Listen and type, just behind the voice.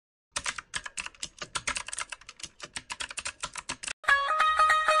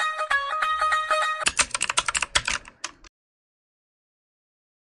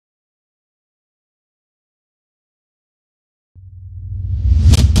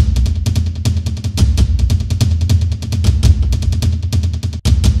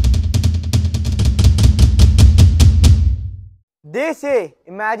say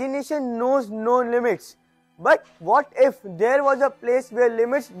imagination knows no limits. But what if there was a place where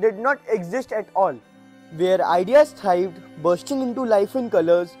limits did not exist at all? Where ideas thrived, bursting into life in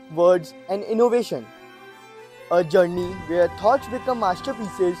colors, words, and innovation. A journey where thoughts become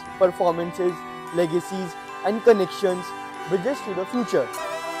masterpieces, performances, legacies, and connections, bridges to the future.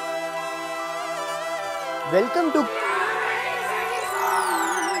 Welcome to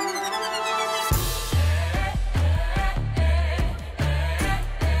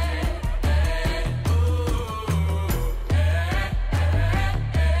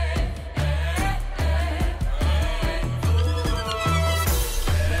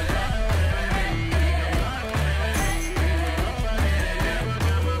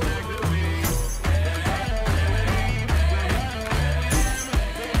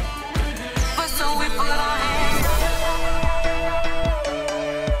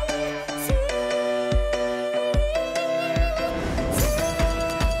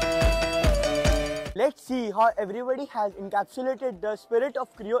Let's see how everybody has encapsulated the spirit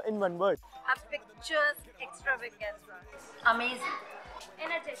of Creo in one word. A picture's extravaganza. Amazing.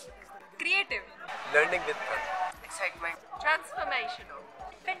 Energetic. Creative. Learning with fun. Excitement. Transformational.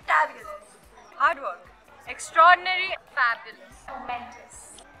 Fantabulous. Hard work. Extraordinary. Fabulous.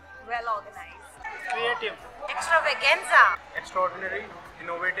 Momentous. Well organized. Creative, Extravaganza. extraordinary,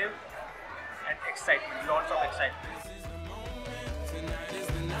 innovative, and excitement. Lots of excitement.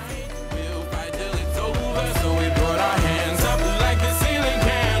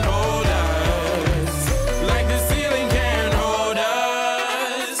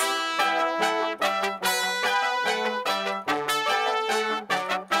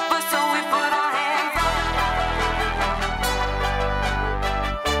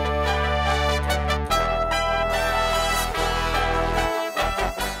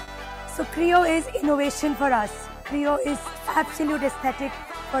 So Creo is innovation for us. Creo is absolute aesthetic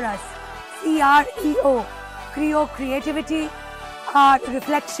for us. C-R-E-O. Creo, creativity. R,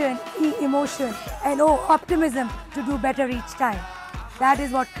 reflection. E, emotion. And O, optimism to do better each time. That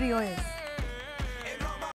is what Creo is.